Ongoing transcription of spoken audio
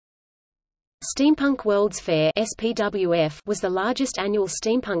Steampunk World's Fair (SPWF) was the largest annual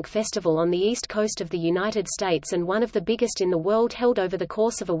steampunk festival on the east coast of the United States and one of the biggest in the world, held over the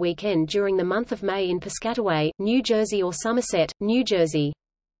course of a weekend during the month of May in Piscataway, New Jersey or Somerset, New Jersey.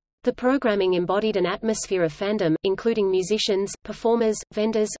 The programming embodied an atmosphere of fandom, including musicians, performers,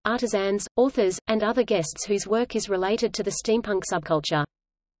 vendors, artisans, authors, and other guests whose work is related to the steampunk subculture.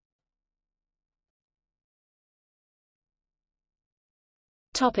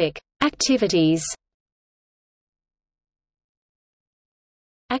 Activities.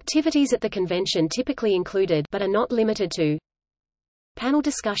 Activities at the convention typically included, but are not limited to, panel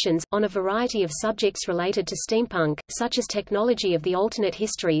discussions, on a variety of subjects related to steampunk, such as technology of the alternate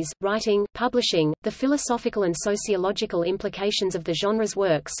histories, writing, publishing, the philosophical and sociological implications of the genre's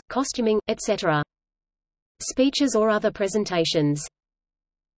works, costuming, etc. Speeches or other presentations.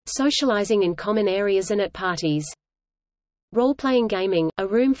 Socializing in common areas and at parties. Role-playing gaming, a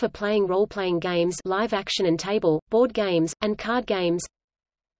room for playing role-playing games, live action and table, board games, and card games.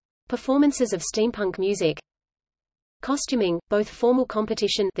 Performances of steampunk music. Costuming, both formal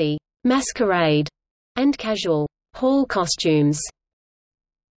competition, the masquerade, and casual hall costumes.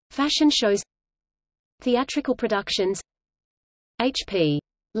 Fashion shows. Theatrical productions. H.P.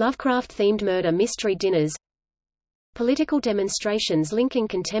 Lovecraft-themed murder mystery dinners. Political demonstrations linking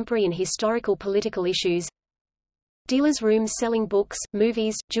contemporary and historical political issues. Dealers' rooms selling books,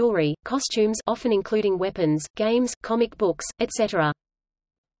 movies, jewelry, costumes, often including weapons, games, comic books, etc.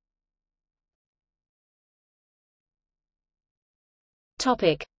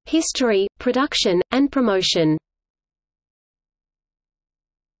 Topic: History, production, and promotion.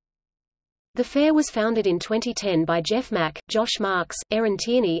 The fair was founded in 2010 by Jeff Mack, Josh Marks, Erin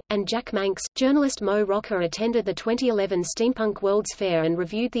Tierney, and Jack Manx. Journalist Mo Rocker attended the 2011 Steampunk World's Fair and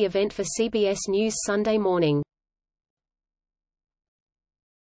reviewed the event for CBS News Sunday Morning.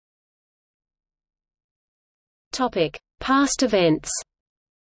 Topic: Past events.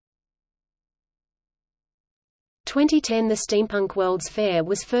 2010 The Steampunk World's Fair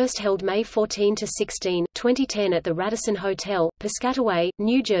was first held May 14 to 16, 2010 at the Radisson Hotel, Piscataway,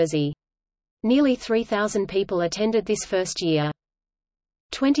 New Jersey. Nearly 3,000 people attended this first year.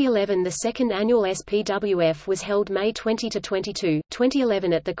 2011 The second annual SPWF was held May 20 to 22,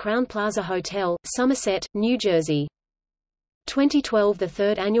 2011 at the Crowne Plaza Hotel, Somerset, New Jersey. 2012 The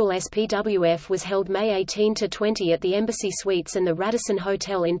third annual SPWF was held May 18 to 20 at the Embassy Suites and the Radisson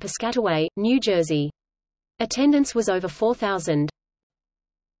Hotel in Piscataway, New Jersey. Attendance was over 4,000.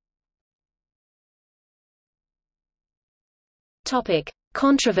 Topic: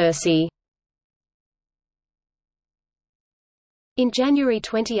 Controversy. In January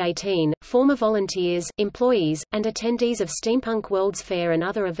 2018, former volunteers, employees, and attendees of Steampunk World's Fair and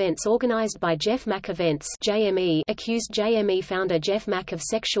other events organized by Jeff Mack Events (JME) accused JME founder Jeff Mack of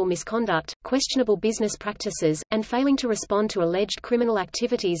sexual misconduct, questionable business practices, and failing to respond to alleged criminal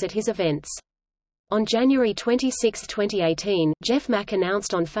activities at his events. On January 26, 2018, Jeff Mack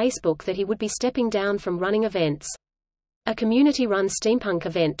announced on Facebook that he would be stepping down from running events. A community-run steampunk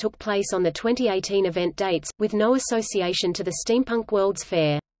event took place on the 2018 event dates, with no association to the Steampunk World's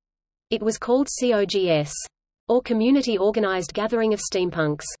Fair. It was called COGS, or Community Organized Gathering of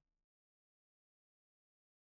Steampunks.